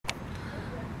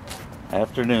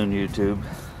Afternoon, YouTube.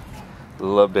 A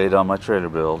little update on my trailer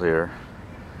build here.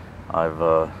 I've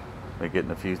been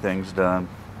getting a few things done,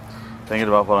 thinking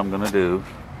about what I'm going to do,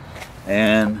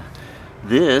 and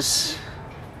this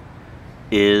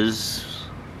is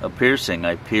a piercing.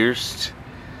 I pierced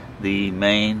the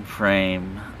main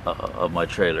frame of my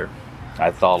trailer.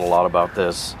 I thought a lot about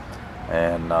this,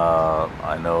 and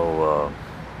I know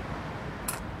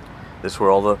this is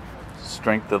where all the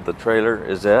strength of the trailer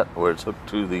is at, where it's hooked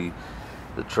to the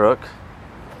truck,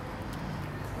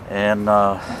 and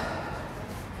I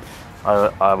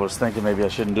was thinking maybe I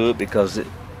shouldn't do it because it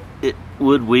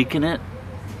would weaken it,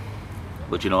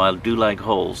 but you know, I do like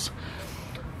holes,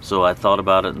 so I thought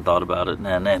about it,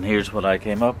 and here's what I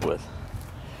came up with.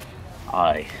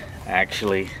 I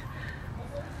actually,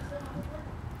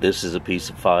 this is a piece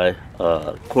of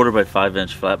 1/4 by 5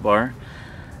 inch flat bar,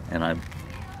 and I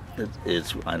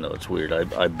know it's weird.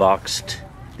 I boxed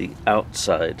the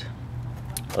outside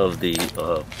of the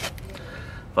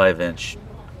 5 inch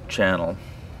channel,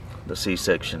 the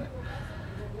C-section,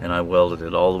 and I welded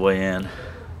it all the way in.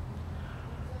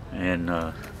 And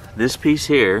this piece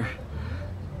here,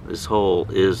 this hole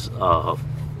is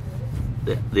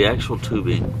the actual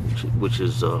tubing, which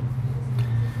is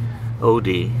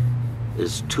OD,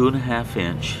 is 2.5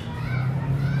 inch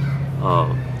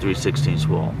 3/16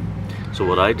 wall. So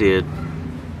what I did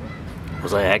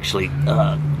was I actually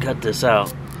cut this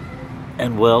out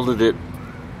and welded it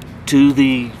to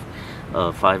the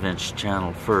 5 inch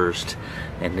channel first,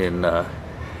 and then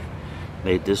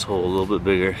made this hole a little bit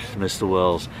bigger, missed the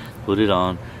welds, put it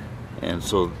on, and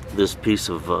so this piece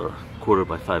of 1/4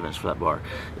 by 5 inch flat bar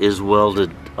is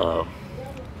welded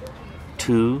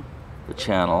to the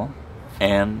channel,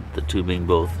 and the tubing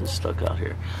both is stuck out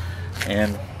here.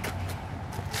 And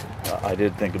I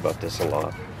did think about this a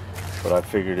lot, but I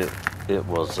figured it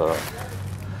was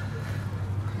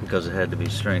because it had to be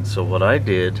strength. So what I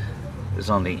did is,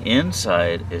 on the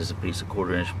inside is a piece of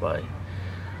 1/4 inch by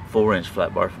 4 inch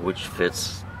flat bar, which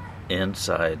fits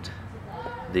inside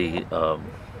the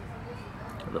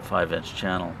 5 inch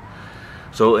channel.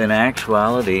 So in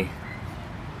actuality,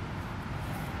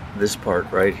 this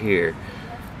part right here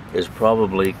is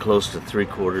probably close to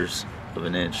 3/4 of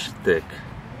an inch thick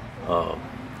of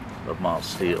mild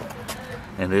steel,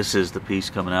 and this is the piece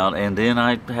coming out. And then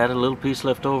I had a little piece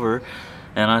left over,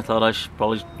 and I thought I should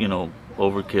probably, you know,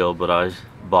 overkill, but I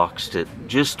boxed it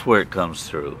just where it comes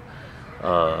through.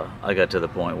 I got to the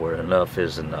point where enough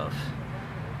is enough.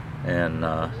 And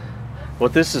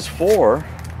what this is for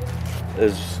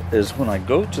is when I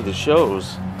go to the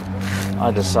shows,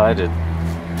 I decided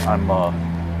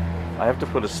I have to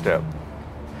put a step.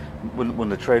 When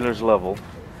the trailer's level,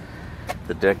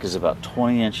 the deck is about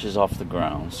 20 inches off the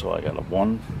ground, so I got a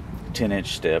 1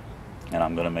 10-inch step, and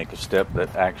I'm going to make a step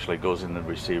that actually goes in the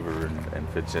receiver and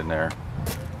fits in there,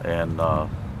 and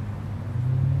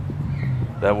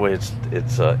that way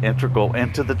it's integral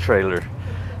into the trailer,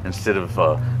 instead of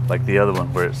like the other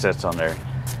one where it sits on there.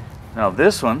 Now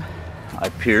this one, I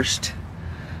pierced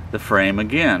the frame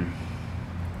again,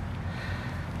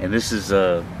 and this is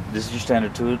your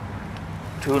standard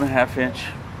 2.5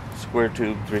 inch square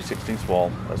tube 3/16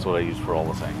 wall. That's what I use for all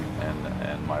the things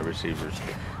and my receivers.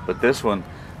 But this one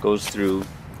goes through,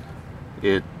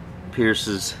 it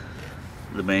pierces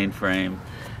the main frame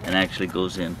and actually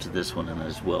goes into this one and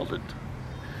is welded.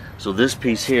 So this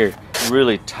piece here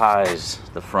really ties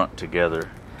the front together,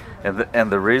 and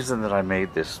the reason that I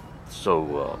made this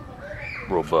so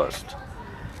robust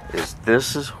is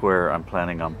this is where I'm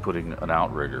planning on putting an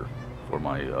outrigger for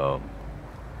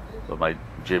my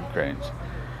jib cranes.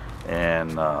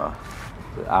 And the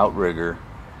outrigger,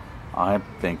 I'm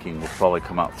thinking, will probably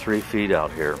come out 3 feet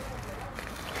out here,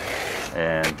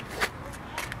 and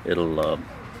it'll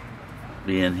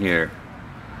be in here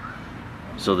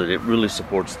so that it really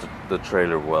supports the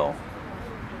trailer well.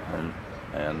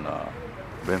 And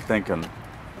been thinking,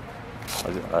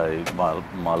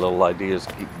 my little ideas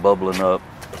keep bubbling up,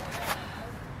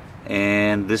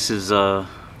 and this is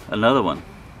another one.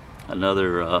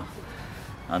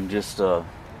 I'm just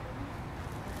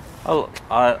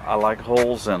I like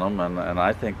holes in them, and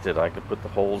I think that I could put the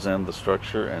holes in the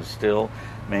structure and still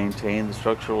maintain the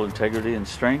structural integrity and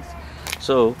strength.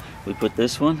 So we put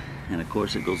this one, and of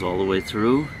course it goes all the way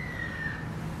through,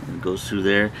 and it goes through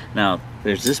there. Now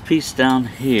there's this piece down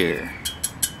here,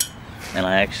 and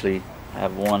I actually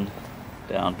have one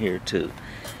down here too.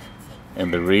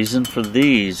 And the reason for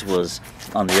these was,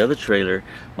 on the other trailer,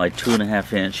 my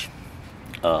 2.5 inch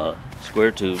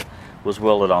square tube was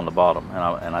welded on the bottom,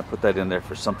 and I put that in there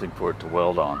for something for it to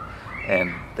weld on.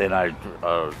 And then I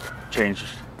changed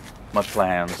my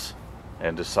plans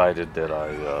and decided that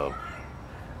I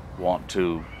want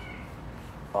to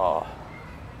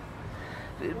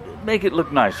make it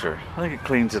look nicer. I think it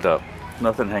cleans it up.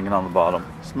 Nothing hanging on the bottom.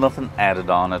 It's nothing added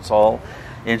on. It's all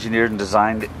engineered and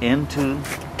designed into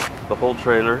the whole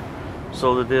trailer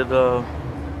so that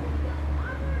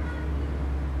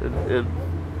it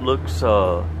looks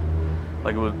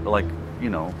like it would, like, you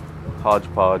know,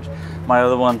 hodgepodge. My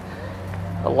other one,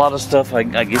 a lot of stuff, I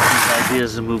get these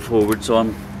ideas and move forward. So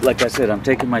I'm, like I said, I'm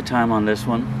taking my time on this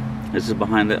one. This is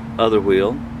behind the other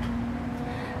wheel,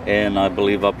 and I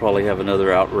believe I'll probably have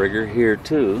another outrigger here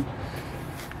too,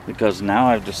 because now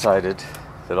I've decided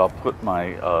that I'll put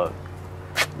my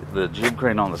the jib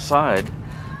crane on the side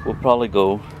will probably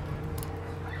go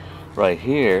right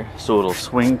here, so it'll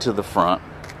swing to the front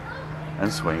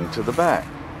and swing to the back,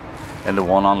 and the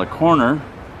one on the corner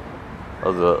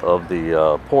of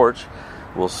the porch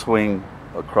will swing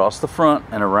across the front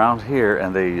and around here,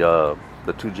 and the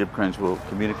two jib cranes will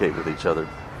communicate with each other.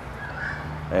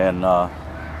 And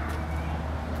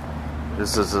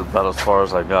this is about as far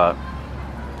as I got.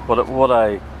 What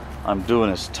I'm doing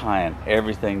is tying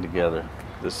everything together.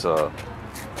 This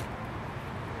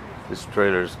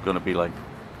trailer is going to be like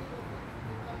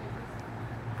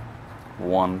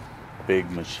one big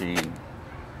machine.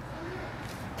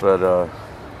 But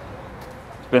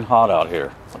it's been hot out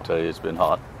here. I'll tell you, it's been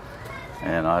hot,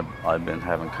 and I've been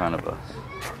having kind of a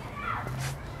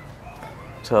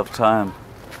tough time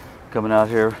coming out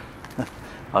here.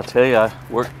 I'll tell you, I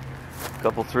worked a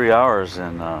couple 3 hours,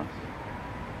 and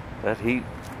that heat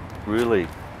really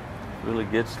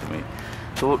gets to me.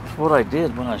 So what I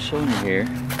did when I showed you here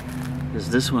is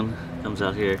this one comes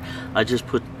out here. I just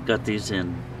got these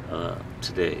in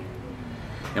today,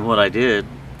 and what I did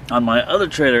on my other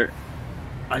trailer,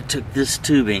 I took this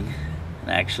tubing and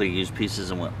actually used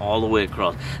pieces and went all the way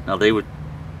across. Now they were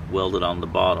welded on the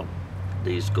bottom.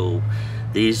 These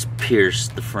pierce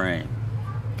the frame,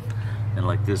 and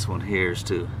like this one here is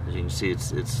too. As you can see,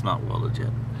 it's not welded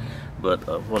yet. But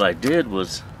what I did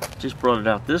was just brought it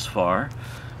out this far,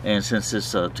 and since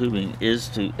this tubing is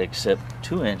to accept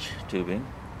 2-inch tubing,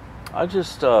 I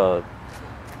just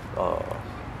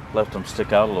left them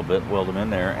stick out a little bit, weld them in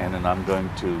there, and then I'm going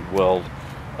to weld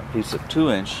a piece of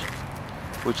 2-inch,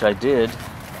 which I did.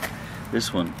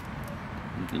 This one,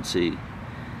 you can see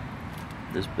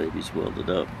this baby's welded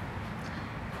up,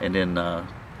 and then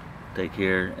take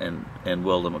here and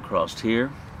weld them across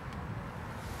here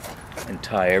and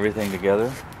tie everything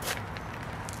together.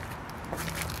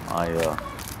 I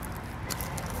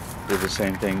did the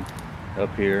same thing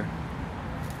up here,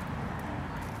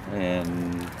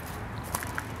 and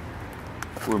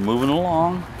we're moving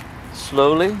along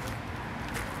slowly.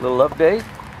 Little update.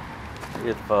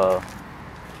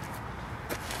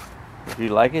 If you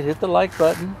like it, hit the like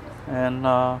button, and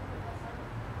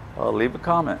leave a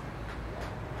comment.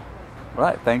 All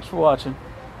right, thanks for watching.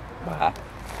 Bye.